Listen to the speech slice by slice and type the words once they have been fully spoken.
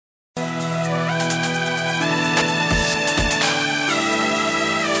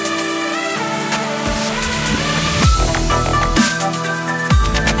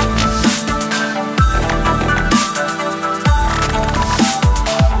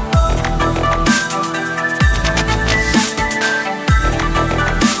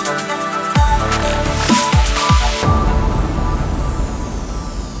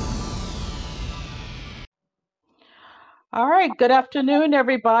good afternoon,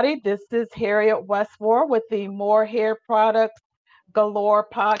 everybody. This is Harriet Westmore with the More Hair Products Galore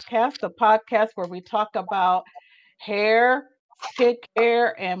podcast, the podcast where we talk about hair,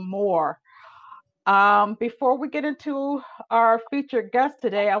 skincare, and more. Before we get into our featured guest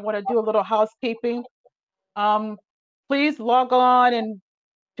today, I want to do a little housekeeping. Um, Please log on and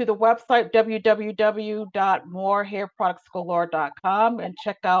to the website www.morehairproductsgalore.com and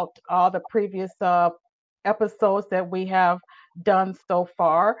check out all the previous episodes that we have done so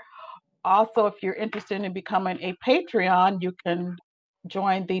far. Also, if you're interested in becoming a Patreon, you can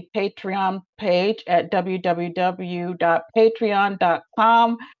join the Patreon page at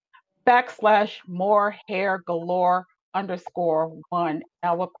www.patreon.com/more hair galore_1.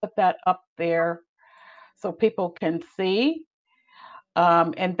 I will put that up there so people can see.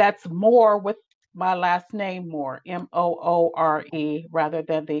 And that's more with my last name, More, Moore, rather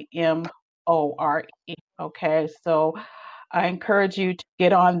than the More. Okay, so I encourage you to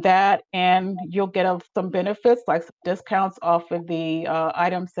get on that, and you'll get some benefits like some discounts off of the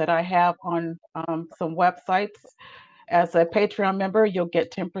items that I have on some websites. As a Patreon member, you'll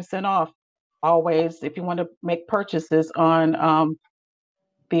get 10% off. Always, if you want to make purchases on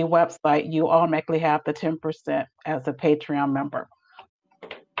the website, you automatically have the 10% as a Patreon member.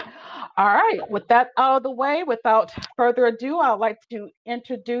 All right, with that out of the way, without further ado, I'd like to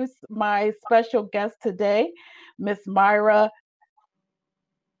introduce my special guest today, Miss Myra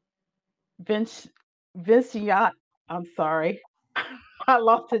Vinciat. I'm sorry, I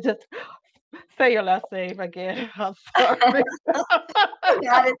lost it. Just say your last name again. I'm sorry. You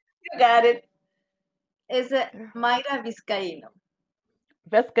got it. You got it. It's Mayra Vizcaíno.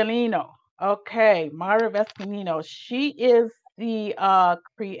 Vescalino. Okay, Myra Vescalino. She is the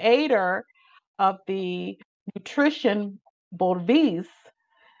creator of the nutrition Bolvis,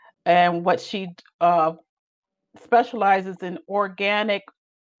 and what she specializes in organic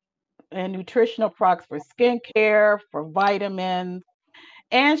and nutritional products for skincare, for vitamins,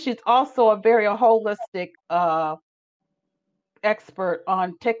 and she's also a very holistic expert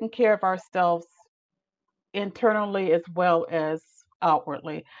on taking care of ourselves internally as well as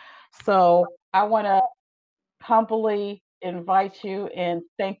outwardly. So I want to humbly invite you and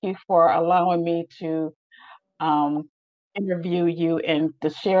thank you for allowing me to um, interview you and to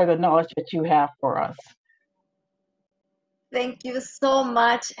share the knowledge that you have for us. Thank you so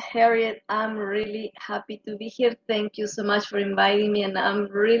much, Harriet. I'm really happy to be here. Thank you so much for inviting me, and I'm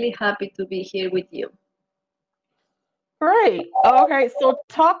really happy to be here with you. Great. Okay, so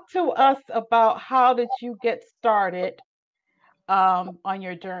talk to us about how did you get started on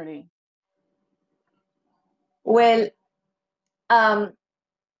your journey? Well, um,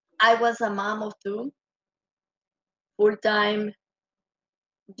 I was a mom of two, full-time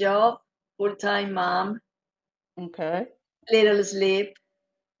job, full-time mom, Okay. little sleep,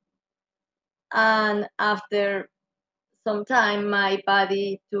 and after some time, my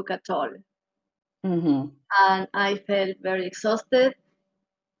body took a toll, Mm-hmm. and I felt very exhausted,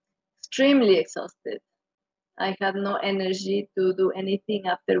 extremely exhausted. I had no energy to do anything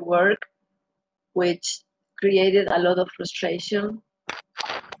after work, which created a lot of frustration,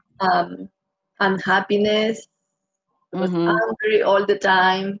 um, unhappiness. I was Mm-hmm. angry all the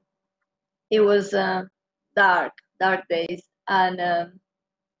time. It was dark, dark days, and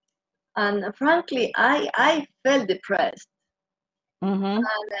frankly, I felt depressed. Mm-hmm.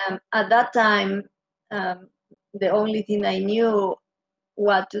 And at that time, um, the only thing I knew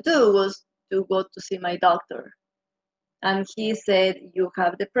what to do was to go to see my doctor. And he said, "You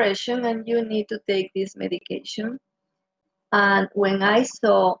have depression and you need to take this medication." And when I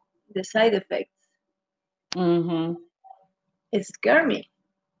saw the side effects, Mm-hmm. it scared me.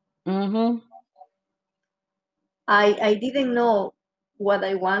 Mm-hmm. I didn't know what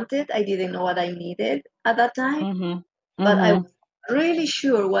I wanted, I didn't know what I needed at that time, Mm-hmm. but I Mm-hmm. was really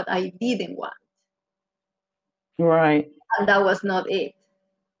sure what I didn't want. Right. And that was not it.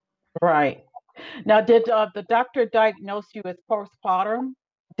 Right. Now, did the doctor diagnose you as postpartum?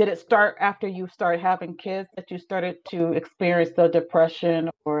 Did it start after you started having kids that you started to experience the depression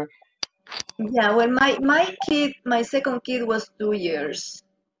or? Yeah, well, my kid, my second kid was 2 years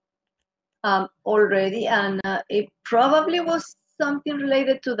already, and it probably was something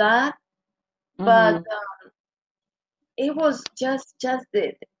related to that, but Mm-hmm. it was just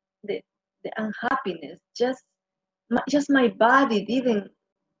the, the unhappiness, just my body didn't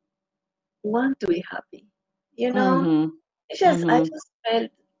want to be happy, you know. Mm-hmm. I Mm-hmm. just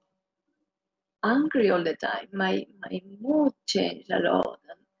felt angry all the time. My mood changed a lot,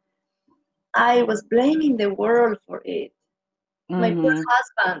 and I was blaming the world for it. My poor Mm-hmm.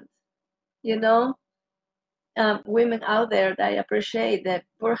 husband, you know. women out there that I appreciate, the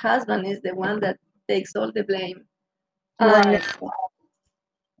poor husband is the one that takes all the blame. And Right.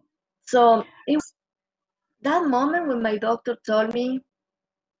 so it was that moment when my doctor told me,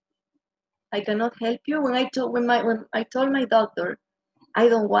 I cannot help you. When I told my doctor I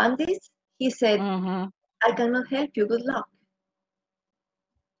don't want this, he said, Mm-hmm. I cannot help you. Good luck.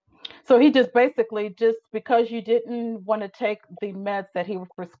 So he just basically, just because you didn't want to take the meds that he was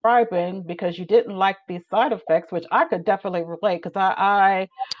prescribing because you didn't like the side effects, which I could definitely relate, because I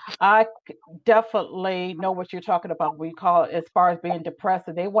definitely know what you're talking about. We call it, as far as being depressed,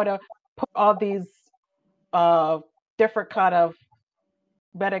 and they want to put all these uh different kind of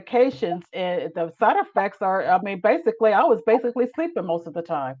medications, and the side effects are, I mean, basically I was basically sleeping most of the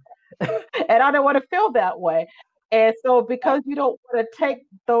time. And I don't want to feel that way. And so because you don't want to take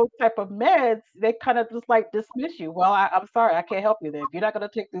those type of meds, they kind of just like dismiss you. Well, I'm sorry, I can't help you then. If you're not going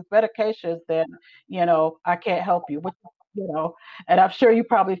to take these medications, then I can't help you. Which, you know, and I'm sure you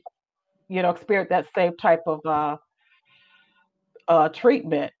probably experienced that same type of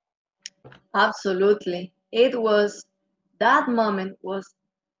treatment. Absolutely. That moment was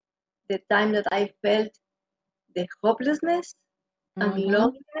the time that I felt the hopelessness and Mm-hmm.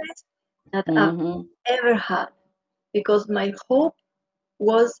 loneliness that I've Mm-hmm. ever had because my hope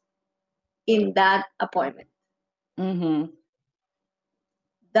was in that appointment. Mm-hmm.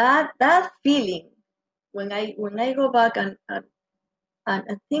 That feeling, when I go back and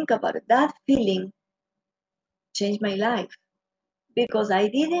think about it, that feeling changed my life because I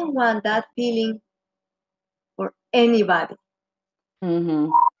didn't want that feeling for anybody. Mm-hmm.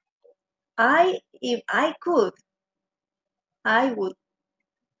 If I could, I would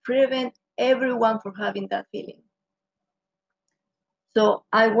prevent everyone from having that feeling. So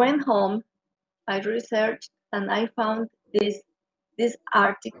I went home, I researched, and I found this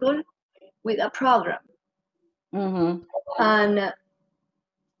article with a program. Mm-hmm. And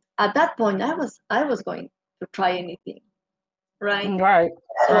at that point, I was going to try anything, right? Right.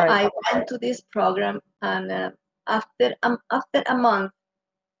 So Right. I went to this program, and after a month,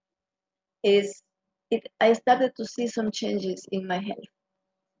 is it I started to see some changes in my health.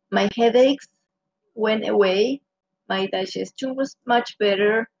 My headaches went away. My digestion was much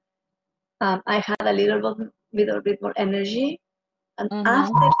better. I had a little bit more energy. And Mm-hmm.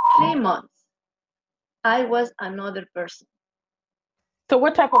 after 3 months, I was another person. So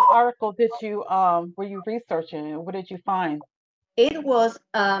what type of article did you were you researching, and what did you find? It was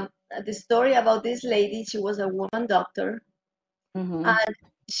the story about this lady. She was a woman doctor, Mm-hmm. and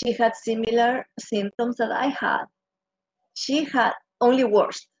she had similar symptoms that I had. She had only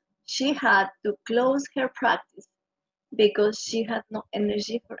worse. She had to close her practice because she had no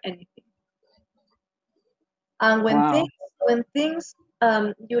energy for anything. And Wow. when things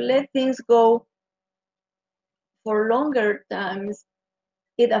you let things go for longer times,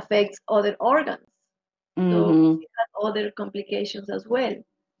 it affects other organs. So Mm-hmm. she had other complications as well.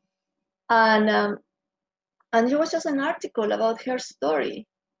 And it was just an article about her story.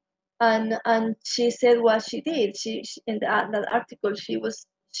 And she said what she did. She in that article she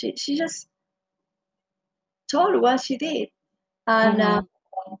just told what she did. And Mm-hmm.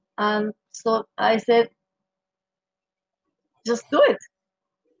 and so I said, just do it.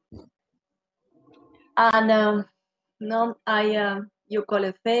 And no, I you call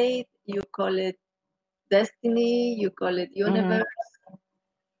it fate, you call it destiny, you call it Mm-hmm. universe.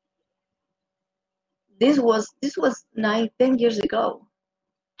 This was 9, 10 years ago.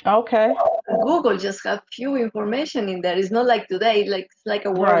 Okay. Google just have few information in there. It's not like today, like it's like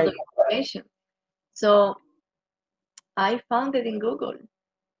a world of Right. information. So I found it in Google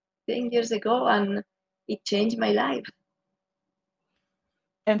 10 years ago, and it changed my life.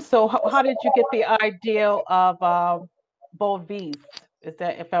 And so how did you get the idea of Bolvis? Is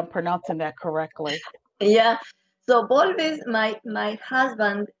that, if I'm pronouncing that correctly? Yeah. So Volvis, my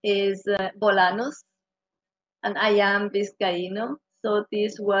husband is Bolanos, and I am Vizcaíno. So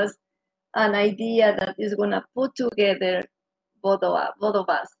this was an idea that is gonna put together both of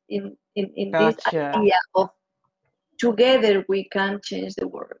us in this Gotcha. idea of together we can change the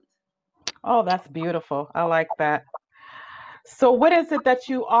world. Oh, that's beautiful. I like that. So what is it that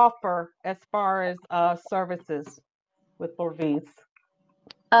you offer as far as services with Bolvis?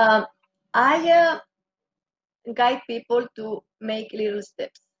 Um, I guide people to make little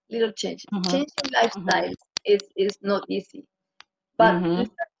steps, little changes. Mm-hmm. Changing Mm-hmm. lifestyles is not easy, but Mm-hmm.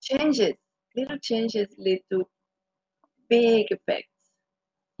 little changes lead to big effects.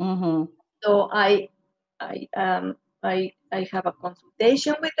 Mm-hmm. So I have a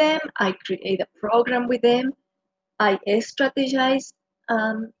consultation with them. I create a program with them. I strategize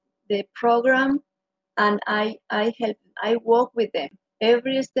the program, and I help. I walk with them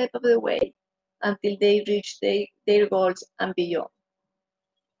every step of the way until they reach their goals and beyond.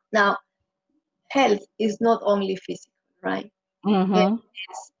 Now, health is not only physical, right? Health Mm-hmm.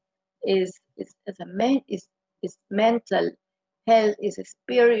 is a is mental. Health is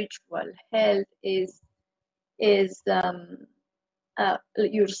spiritual. Health is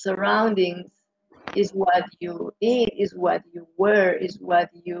your surroundings, is what you eat, is what you wear, is what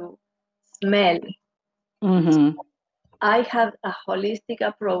you smell. Mm-hmm. I have a holistic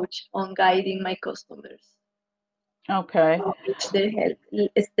approach on guiding my customers Okay. to reach their health.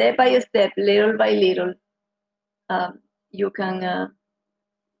 Step by step, little by little, um, you can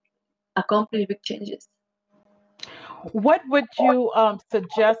accomplish big changes. What would you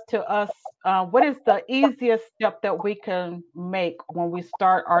suggest to us? What is the easiest step that we can make when we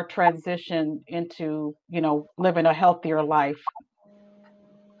start our transition into, living a healthier life?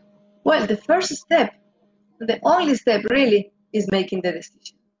 Well, the first step, the only step really, is making the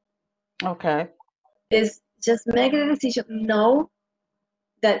decision. Okay. Is just make the decision. Know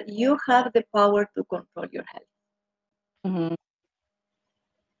that you have the power to control your health. Mm-hmm.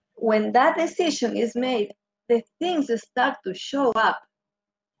 When that decision is made, the things start to show up.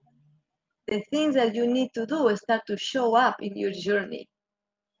 The things that you need to do start to show up in your journey.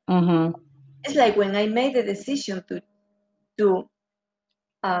 Mm-hmm. It's like when I made the decision to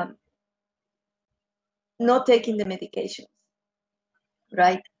um, not taking the medications,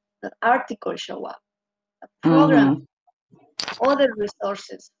 right? The articles show up, a program, Mm-hmm. other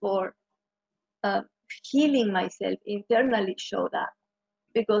resources for uh, healing myself internally showed up.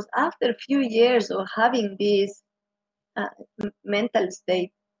 Because after a few years of having this uh, mental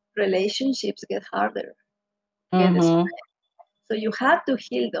state, relationships get harder, get Mm-hmm. so you have to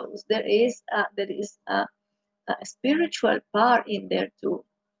heal those. There is a spiritual part in there too.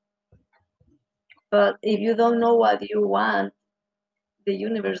 But if you don't know what you want, the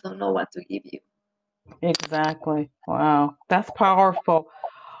universe don't know what to give you. Exactly. Wow. That's powerful.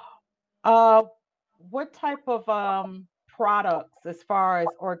 Uh, what type of products, as far as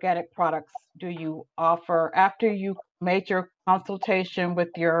organic products, do you offer after you made your consultation with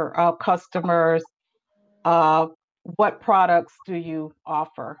your customers? Uh, what products do you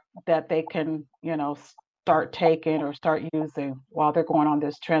offer that they can, start taking or start using while they're going on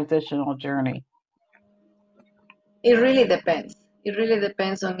this transitional journey? It really depends. It really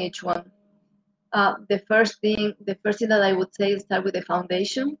depends on each one. The first thing that I would say is start with the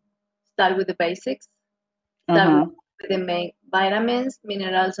foundation, start with the basics, start with Uh-huh. the main vitamins,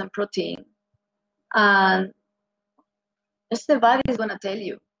 minerals, and protein. And just the body is gonna tell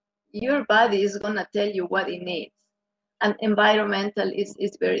you. Your body is gonna tell you what it needs. And environmental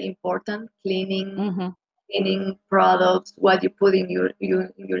is very important. Mm-hmm. Cleaning products, what you put in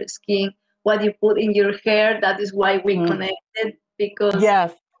your skin, what you put in your hair. That is why we Mm. connected, because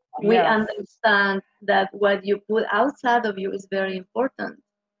Yes. we Yes. understand that what you put outside of you is very important.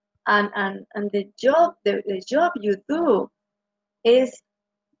 And the job you do is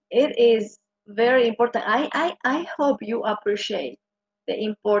it is very important. I hope you appreciate the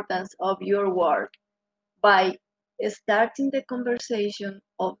importance of your work by starting the conversation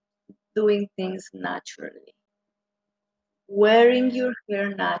of doing things naturally, wearing your hair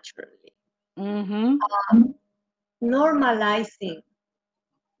naturally, Mm-hmm. normalizing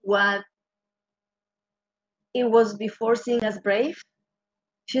what it was before seen as brave.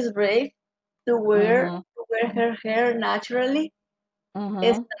 She's brave Mm-hmm. to wear her hair naturally. Is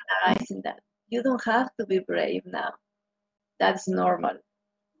Mm-hmm. standardizing that. You don't have to be brave now. That's normal.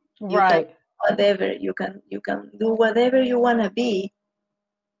 You can Right. whatever you can do whatever you want to be,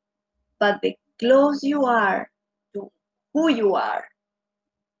 but the close you are to who you are,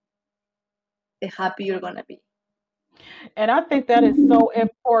 the happy you're gonna be. And I think that is so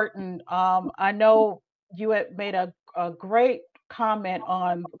important. I know you had made a great comment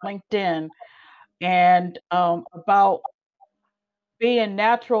on LinkedIn and about being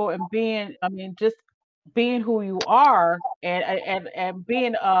natural and being, I mean, just being who you are and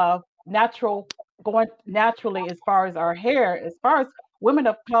being natural, going naturally as far as our hair, as far as women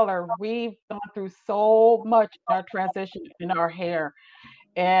of color, we've gone through so much in our transition in our hair.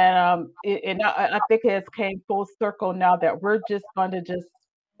 And I think it has came full circle now that we're just going to just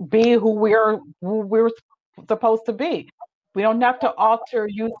be who we're supposed to be. We don't have to alter,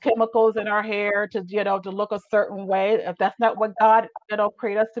 use chemicals in our hair to look a certain way. If that's not what God,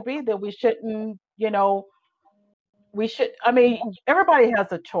 create us to be, then we should. I mean, everybody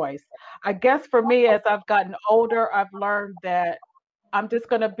has a choice. I guess for me, as I've gotten older, I've learned that I'm just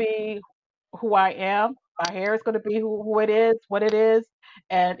going to be who I am. My hair is going to be who it is, what it is,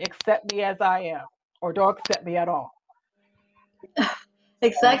 and accept me as I am. or don't accept me at all.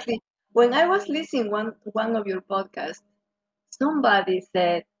 Exactly. When I was listening one of your podcasts, somebody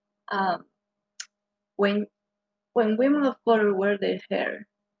said, um, when women of color wear their hair,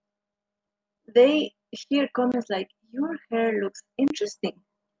 they hear comments like, "Your hair looks interesting,"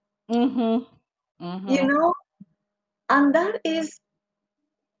 Mm-hmm. you Mm-hmm. know, and that is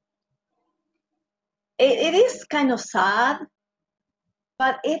it is kind of sad,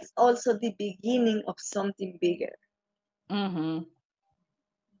 but it's also the beginning of something bigger Mm-hmm.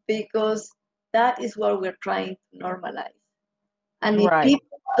 because that is what we're trying to normalize. And if Right.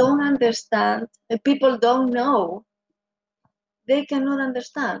 people don't understand, if people don't know, they cannot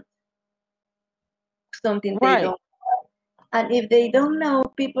understand something they Right. don't. And if they don't know,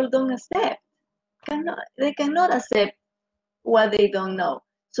 people don't accept. They cannot accept what they don't know.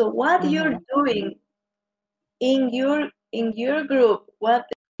 So what you're Mm-hmm. doing in your group, what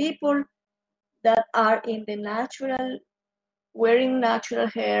the people that are in the natural, wearing natural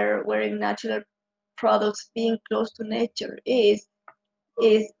hair, wearing natural products, being close to nature is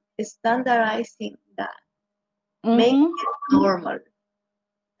standardizing that, making Mm-hmm. it normal.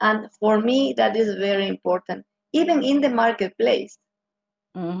 And for me, that is very important, even in the marketplace,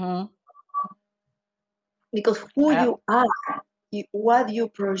 Mm-hmm. because who Ab- you are, what you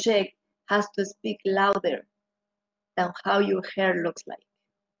project has to speak louder than how your hair looks like.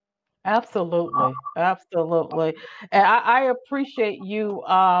 Absolutely. Absolutely. And I appreciate you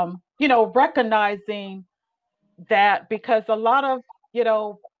recognizing that, because a lot of,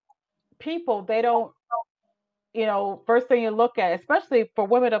 people, they don't, first thing you look at, especially for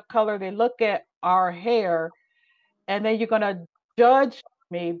women of color, they look at our hair, and then you're going to judge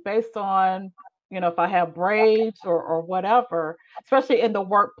me based on, if I have braids or whatever, especially in the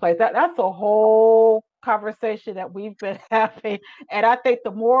workplace. That's a whole conversation that we've been having. And I think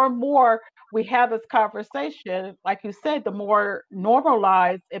the more and more we have this conversation, like you said, the more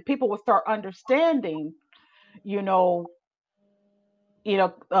normalized, and people will start understanding, you know, you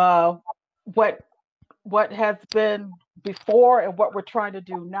know, uh, what has been before and what we're trying to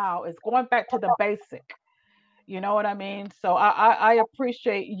do now is going back to the basic. You know what I mean? So I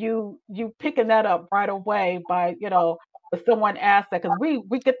appreciate you picking that up right away by, if someone asks that, because we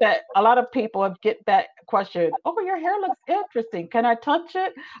get that, a lot of people get that question. Oh, your hair looks interesting. Can I touch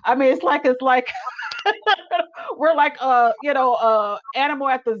it? I mean, it's like we're like animal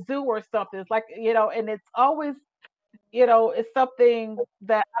at the zoo or something. It's like, and it's always, it's something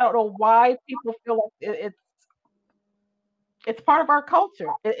that I don't know why people feel like it's part of our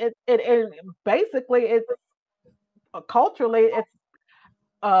culture. It basically, it's culturally, it's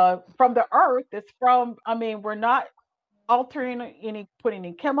from the earth. It's from, I mean, we're not altering putting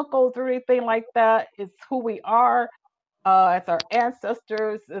any chemicals or anything like that. It's who we are. It's our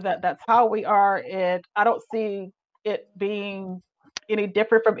ancestors. That's how we are. And I don't see it being any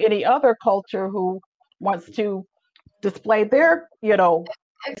different from any other culture who wants to display their,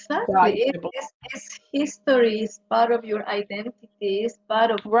 Exactly. values. It's history, is part of your identity, is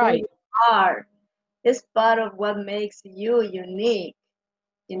part of who Right, you are, is part of what makes you unique,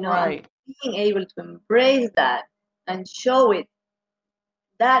 and right, being able to embrace that and show it,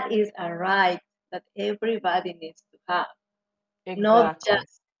 that is a right that everybody needs to have, not exactly.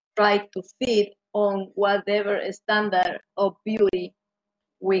 just try to fit on whatever standard of beauty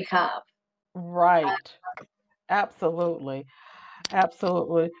we have. Right. Absolutely.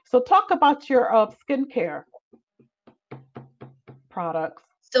 Absolutely. So talk about your skincare products.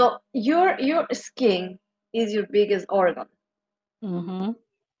 So your skin is your biggest organ, Mm-hmm.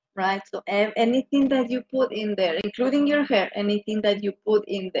 right? So anything that you put in there, including your hair, anything that you put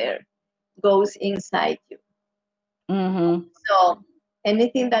in there goes inside you. Mm-hmm. So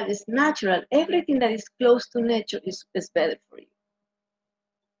anything that is natural, everything that is close to nature is better for you.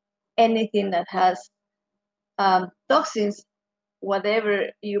 Anything that has toxins, whatever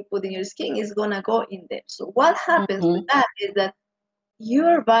you put in your skin is gonna go in there. So what happens with Mm-hmm. that is that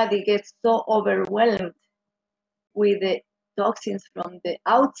your body gets so overwhelmed with the toxins from the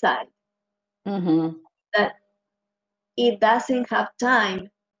outside Mm-hmm. that it doesn't have time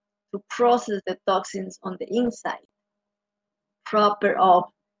to process the toxins on the inside, proper of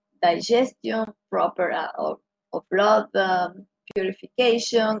digestion, proper of blood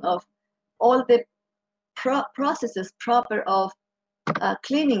purification, of all the processes proper of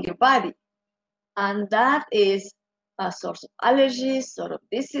cleaning your body. And that is a source of allergies, sort of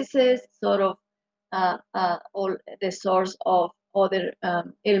diseases, sort of all the source of other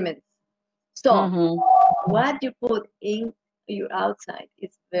ailments. So Mm-hmm. what you put in your outside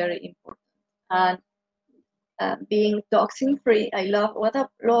is very important. And being toxin free. What I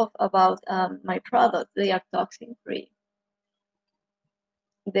love about my products. They are toxin free.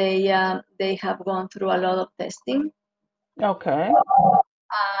 They have gone through a lot of testing, Okay.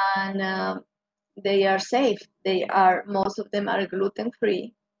 and they are safe. Most of them are gluten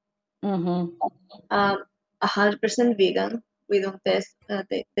free, Mm-hmm. 100% vegan. We don't test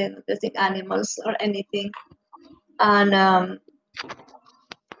they're not testing animals or anything. And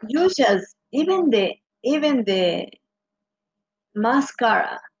you just even the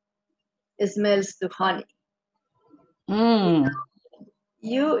mascara smells to honey. Mm.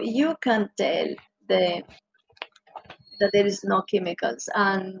 You can tell the that there is no chemicals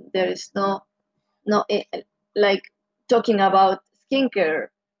and there is no like talking about skincare.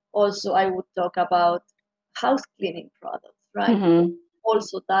 Also, I would talk about house cleaning products, right? Mm-hmm.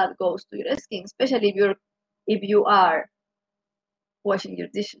 Also, that goes to your skin, especially if you are washing your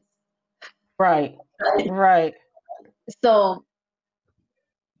dishes, Right. right? Right. So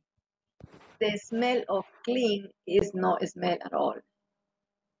the smell of clean is no smell at all.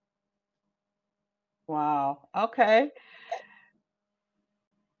 Wow. Okay.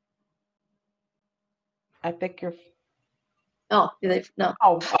 I think you're. No, no.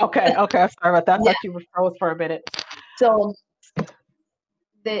 Oh, okay. Okay. Sorry about that. I Yeah. thought you were froze for a minute. So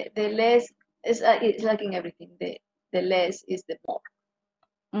the less it's like in everything. The less is the more.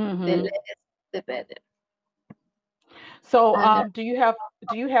 The Mm-hmm. less the better. So, And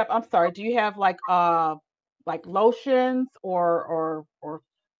I'm sorry, do you have like lotions or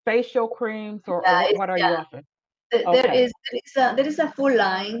facial creams or what are you yeah, offering? there Okay. is there is a full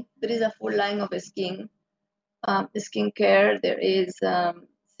line. There is a full line of skincare. There is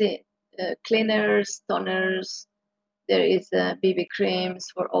cleaners, toners. There is BB creams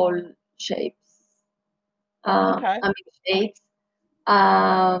for all shapes. Okay. I mean shades.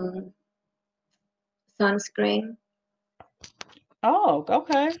 Um, Sunscreen. Oh,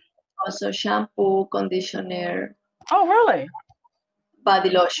 okay. Also shampoo, conditioner, Oh, really? body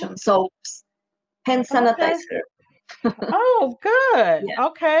lotion, soaps, hand Okay. sanitizer. Oh, good. Yeah,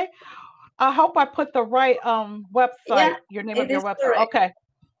 Okay. I hope I put the right yeah, website, your name of it your is website. correct. Okay.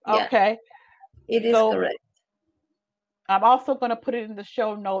 Yeah, Okay. it is So correct. I'm also going to put it in the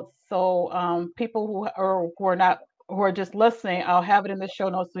show notes so people who are just listening, I'll have it in the show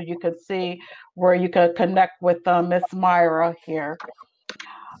notes so you can see where you can connect with Miss Myra here.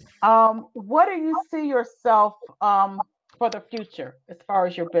 What do you see yourself for the future as far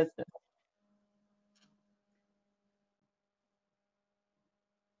as your business?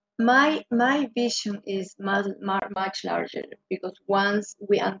 My vision is much larger because once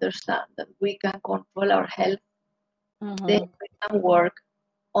we understand that we can control our health, then Mm-hmm. we can work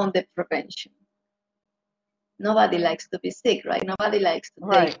on the prevention. Nobody likes to be sick, right? Nobody likes to take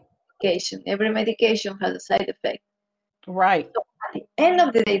Right. medication. Every medication has a side effect. Right. So at the end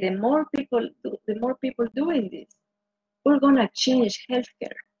of the day, the more people doing this, we're gonna change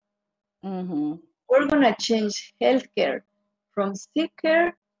healthcare. Mm-hmm. We're gonna change healthcare from sick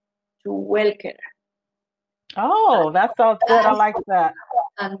care to well care. Oh, that sounds good. I That is, like that.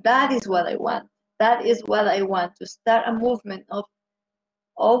 and that is what I want. That is what I want to start a movement of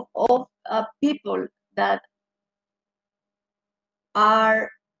people that are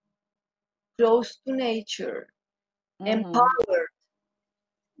close to nature, Mm-hmm. empowered,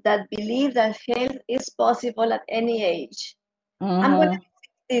 that believe that health is possible at any age. I'm going to Mm-hmm.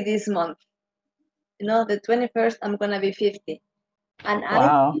 be 60 this month. The 21st, I'm going to be 50. And I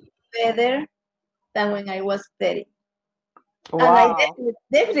Wow. feel better than when I was 30. And I Wow.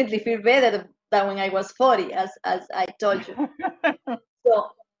 definitely feel better than when I was 40, as I told you. So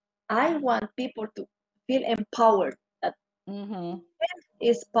I want people to feel empowered that Mm-hmm. health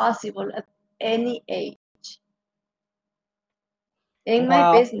is possible at any age. In my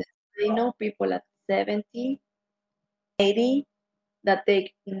Wow. business, I know people at 70, 80 that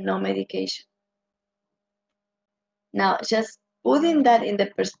take no medication. Now, just putting that in the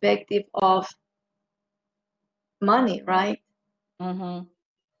perspective of money, right? Mm-hmm.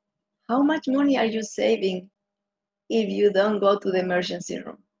 How much money are you saving if you don't go to the emergency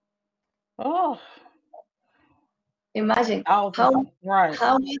room? Oh, Imagine thousands. how Right.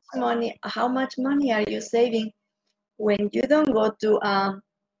 how much money are you saving when you don't go to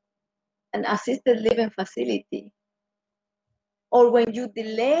an assisted living facility, or when you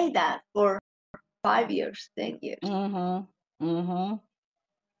delay that for 5 years, 10 years. Mm-hmm. Mm-hmm.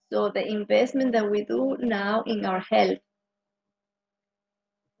 So the investment that we do now in our health,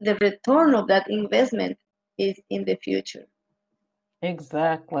 the return of that investment is in the future.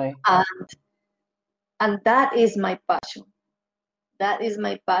 Exactly. And that is my passion. That is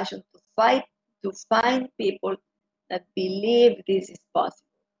my passion to fight to find people that believe this is possible,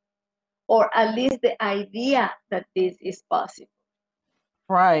 or at least the idea that this is possible,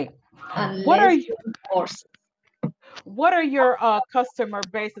 Right. and What are less you, forces. what are your customer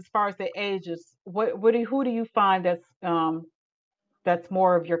base as far as the ages? Who do you find that's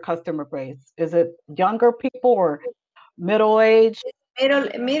more of your customer base? Is it younger people or middle age? Middle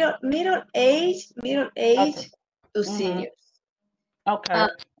Okay. age to Mm-hmm. seniors. Okay. Uh,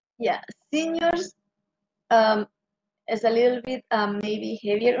 yeah, seniors um, is a little bit maybe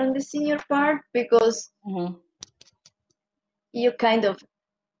heavier on the senior part because Mm-hmm. you kind of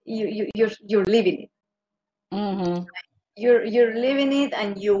you're living it. Mm-hmm. You're living it,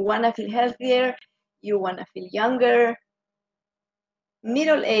 and you wanna feel healthier. You wanna feel younger.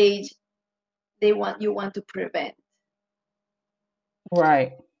 Middle age, you want to prevent.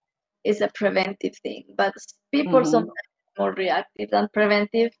 Right. It's a preventive thing, but people Mm-hmm. sometimes more reactive than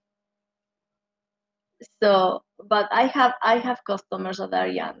preventive. So, but I have customers that are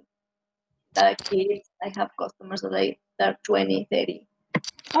young, that are kids. I have customers that are 20, 30.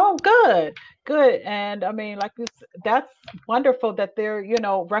 Oh, good, good. And I mean, like this, that's wonderful that they're,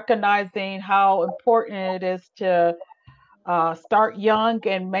 recognizing how important it is to start young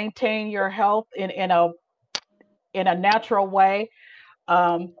and maintain your health in a natural way.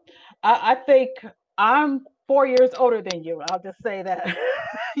 Um, I think I'm 4 years older than you. I'll just say that.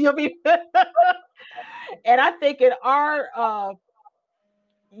 You'll be, and I think you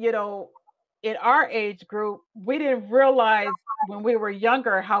know, in our age group, we didn't realize when we were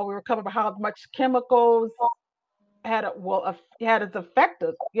younger how we were coming, how much chemicals had its affect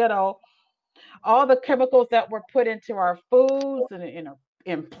us. All the chemicals that were put into our foods and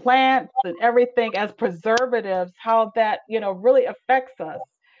in plants and everything as preservatives, how that really affects us.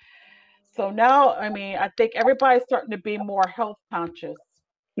 So now, I mean, I think everybody's starting to be more health conscious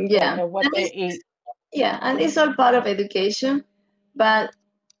Yeah, in what and they it's eat. yeah, and it's all part of education. But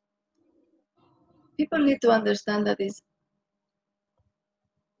people need to understand that it's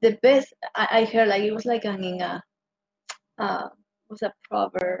the best. I heard like it was like in a was a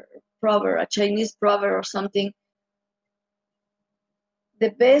proverb, a Chinese proverb or something. The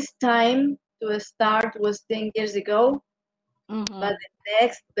best time to start was 10 years ago, but Hmm. the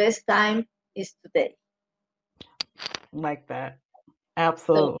next best time is today. Like that. So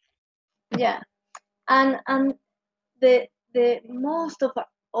Absolutely. yeah, and the most of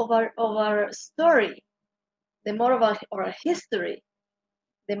our story, the more of our history,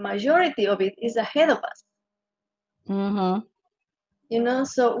 the majority of it is ahead of us. Hmm.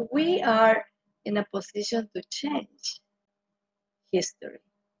 So we are in a position to change history.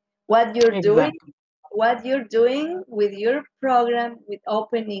 What you're doing, Exactly. what you're doing with your program, with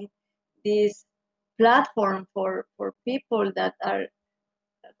opening this platform for people that are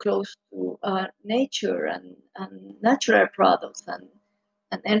close to nature and natural products and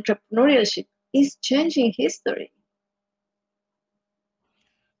entrepreneurship is changing history.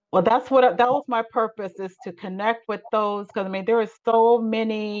 Well, that was my purpose, is to connect with those, because I mean there are so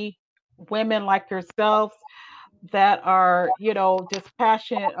many women like yourselves that are, just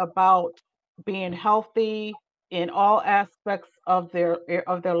passionate about being healthy in all aspects of their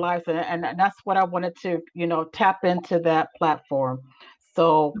lives, and that's what I wanted to, tap into that platform.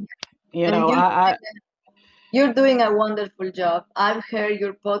 So, And I you're doing a wonderful job. I've heard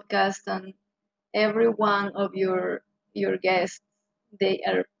your podcast, and every one of your guests, they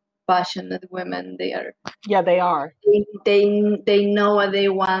are passionate women. yeah, they are. They know what they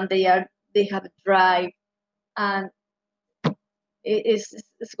want. They have drive, and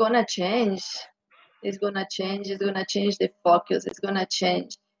it's gonna change. It's gonna change. It's gonna change the focus. It's gonna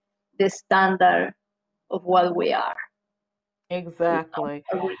change the standard of what we are and Exactly.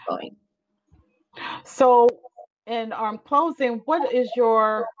 where we're going. So, in closing, what is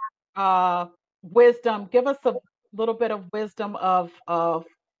your uh, wisdom? Give us a little bit of wisdom of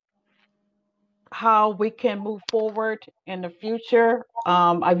how we can move forward in the future.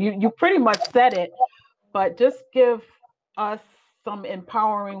 You pretty much said it, but just give us some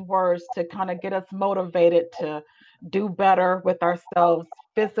empowering words to kind of get us motivated to do better with ourselves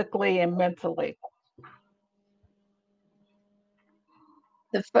physically and mentally.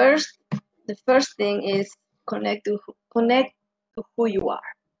 The first thing is connect to who you are.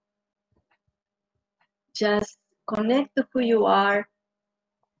 Just connect to who you are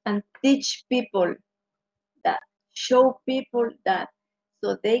and teach people that, show people that,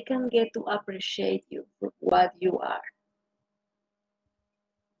 so they can get to appreciate you for what you are.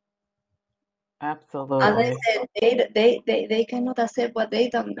 As I Absolutely. said, they cannot accept what they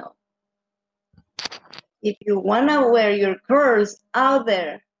don't know. If you want to wear your curls out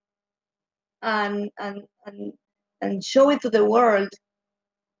there, and show it to the world,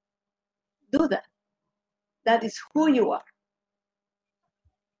 do that. That is who you are.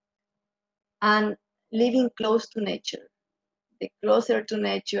 And living close to nature. The closer to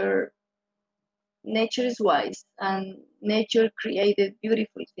nature, nature is wise, and nature created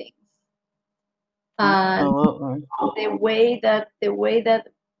beautiful things. And Absolutely. the way that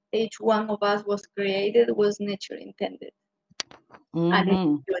each one of us was created was nature intended, and it's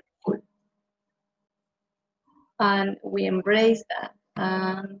Mm-hmm. beautiful. And we embrace that,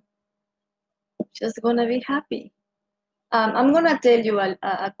 and just gonna be happy. I'm gonna tell you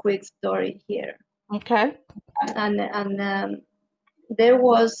a quick story here. Okay. And there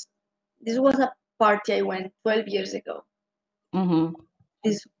was this was a party I went 12 years ago. Mm-hmm.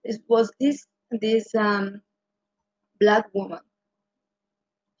 This black woman.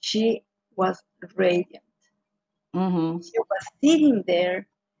 She was radiant. Mm-hmm. She was sitting there.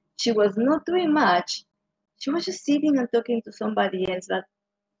 She was not doing much. She was just sitting and talking to somebody else. But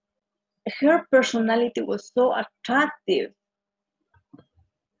her personality was so attractive.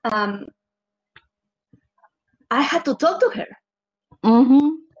 Um, I had to talk to her. Mm-hmm.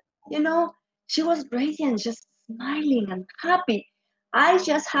 You know, she was radiant, just smiling and happy. I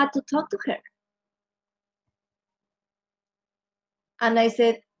just had to talk to her. And I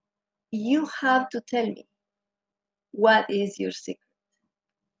said, you have to tell me, what is your secret?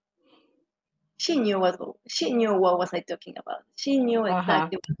 She knew what was I talking about. She knew Uh-huh.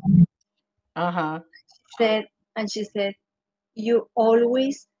 exactly what Uh-huh. she said, and she said, you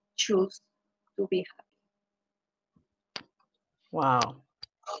always choose to be happy. Wow.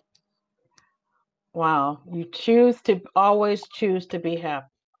 Wow. You always choose to be happy.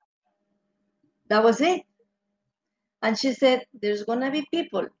 That was it. And she said, there's gonna be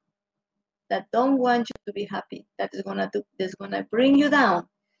people that don't want you to be happy, that's gonna bring you down,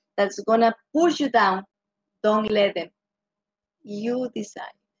 that's gonna push you down. Don't let them. You decide.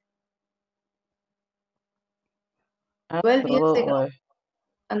 12 years ago, Absolutely.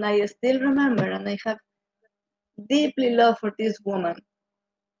 and I still remember, and I have deeply love for this woman,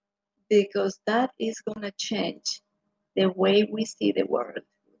 because that is gonna change the way we see the world,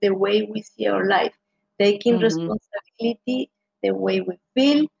 the way we see our life, taking Mm-hmm. responsibility, the way we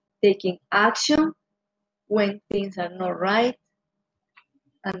feel, taking action when things are not right,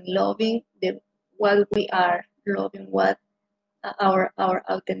 and loving what we are, loving what our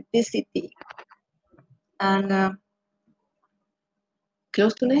authenticity, and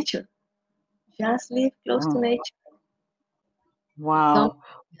close to nature. Just live close to Mm. nature. Some, Wow.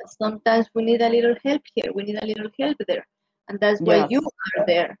 sometimes we need a little help here. We need a little help there, and that's why Yes. you are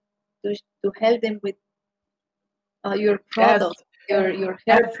there to help them with your As product, your as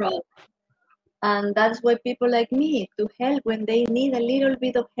hair product. And that's why people like me to help when they need a little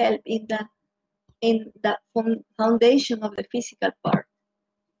bit of help in the foundation of the physical part.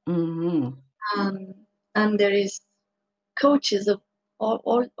 mm-hmm. Um, and there is coaches of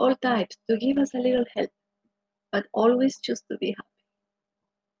all types to give us a little help, but always choose to be happy.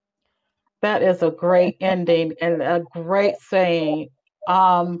 That is a great ending and a great saying.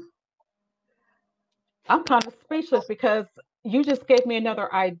 Um, I'm kind of speechless because you just gave me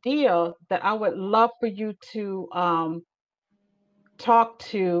another idea that I would love for you to talk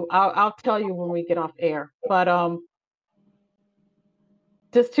to. I'll tell you when we get off air. But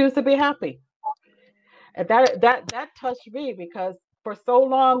just choose to be happy. And that touched me because for so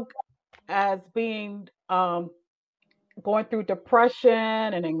long as being going through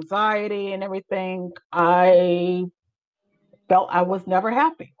depression and anxiety and everything, I felt I was never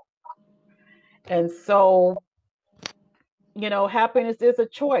happy. And so, happiness is a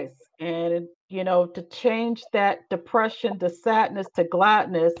choice. And, to change that depression to sadness to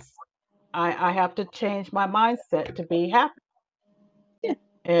gladness, I have to change my mindset to be happy. Yeah.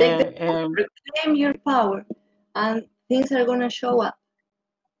 Take the And reclaim your power, and things are gonna show up.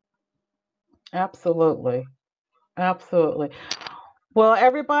 absolutely, absolutely. Well,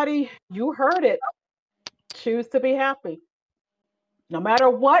 everybody, you heard it. Choose to be happy. No matter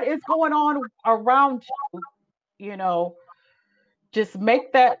what is going on around you, you know, just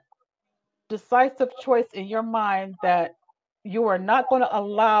make that decisive choice in your mind that you are not going to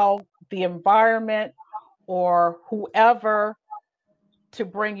allow the environment or whoever to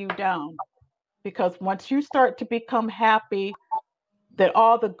bring you down. Because once you start to become happy, then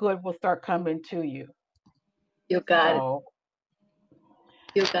all the good will start coming to you. You got it. So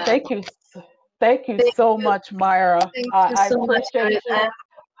You got it. thank you. Thank you Thank so you. much, Myra. Thank you I so much, appreciate Jared. you. I'm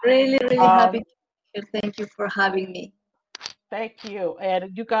really, really happy Um, to be here. Thank you for having me. Thank you.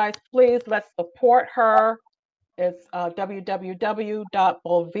 And you guys, please let's support her. It's www.bolvise,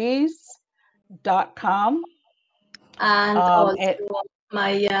 And Um, also and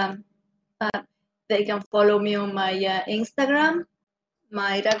my they can follow me on my Instagram,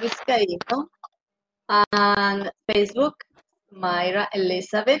 Mayra Vizcaíno, and Facebook, Mayra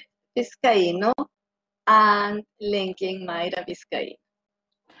Elizabeth Vizcaíno, and linking Mayra Vizcaíno.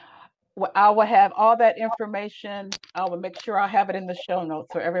 I will have all that information. I will make sure I have it in the show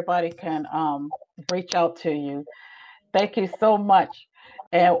notes so everybody can reach out to you. Thank you so much.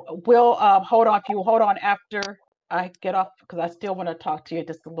 And we'll hold on. If you hold on after I get off, because I still want to talk to you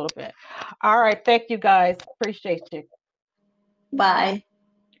just a little bit. All right. Thank you guys. Appreciate you. Bye.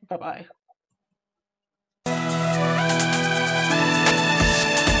 Bye bye.